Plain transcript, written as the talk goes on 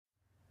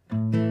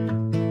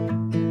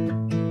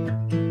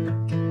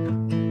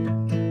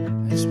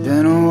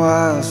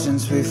while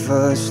since we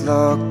first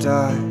locked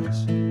eyes.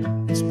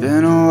 It's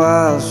been a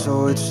while,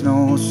 so it's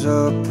no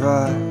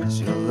surprise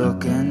you're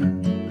looking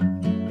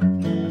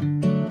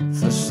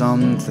for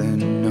something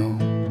new.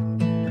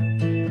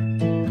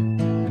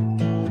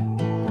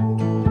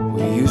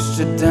 We used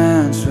to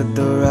dance with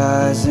the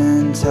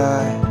rising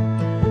tide.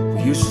 We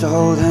used to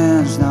hold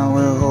hands, now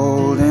we're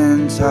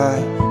holding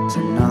tight to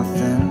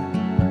nothing,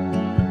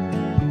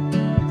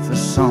 for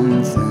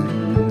something new.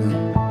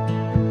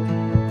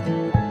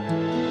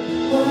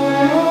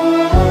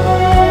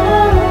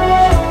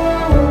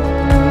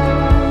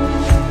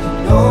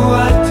 Know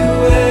I'd do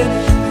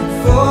anything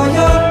for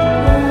you.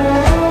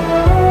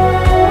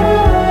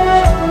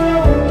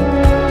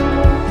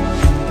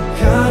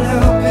 Can't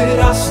help it,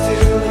 I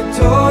still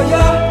adore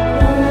you.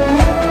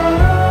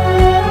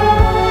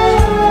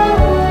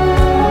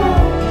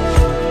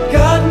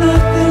 Got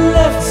nothing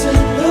left to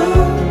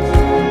lose,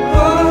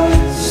 but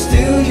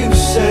still you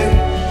say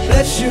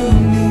that you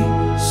need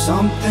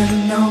something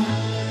new.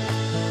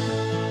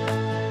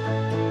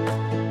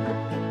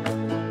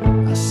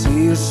 I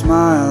see a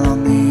smile on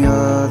the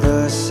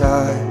other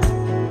side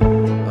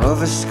of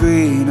a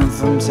screen, and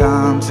from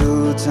time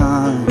to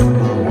time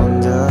I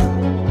wonder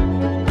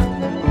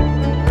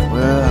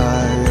where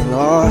I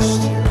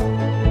lost you.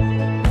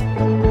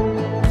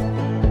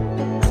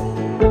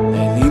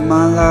 Lately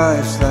my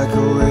life's like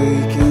a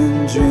waking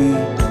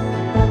dream,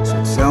 so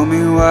tell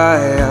me why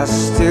I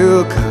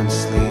still can't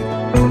sleep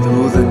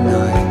through the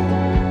night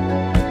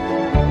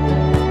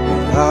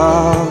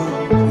without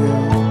you.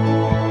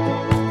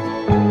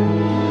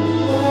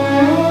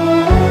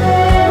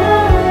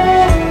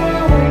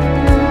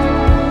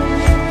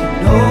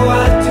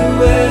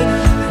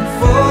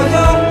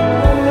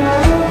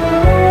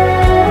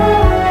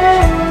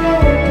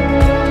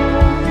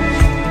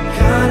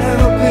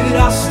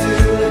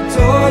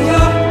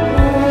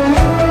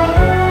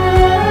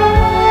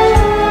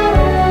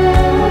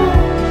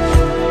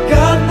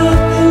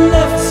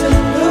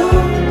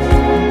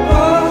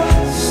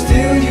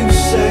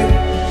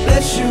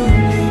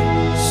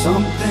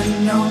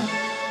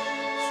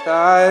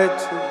 Tried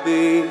to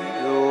be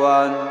the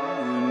one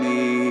you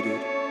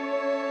needed,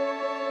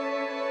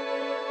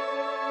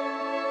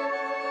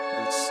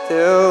 but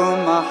still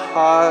my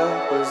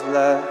heart was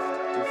left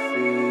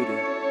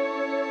defeated.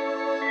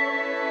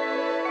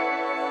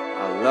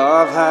 Our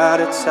love had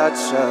a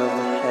touch of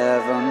the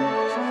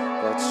heavens,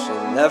 but she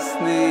left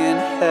me in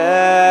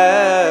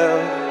hell.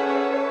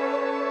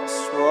 I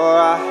swore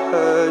I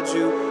heard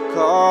you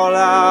call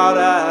out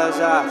as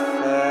I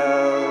fell.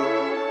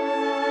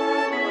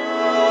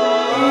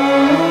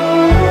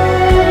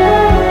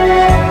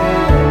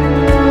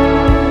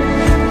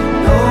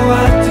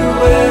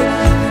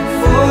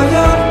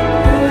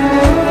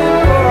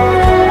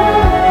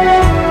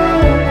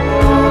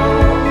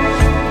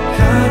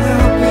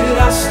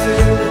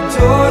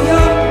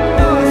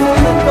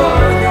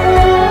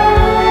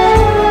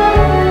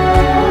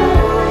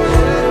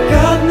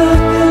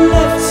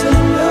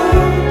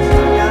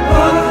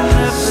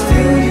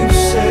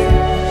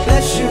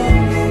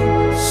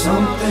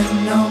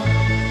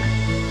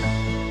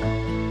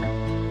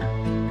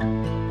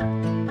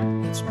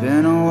 It's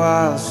been a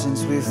while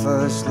since we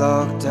first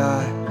locked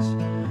eyes.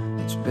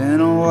 It's been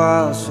a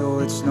while, so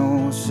it's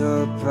no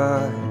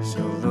surprise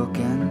you're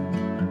looking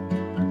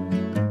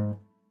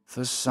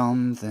for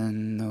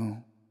something new.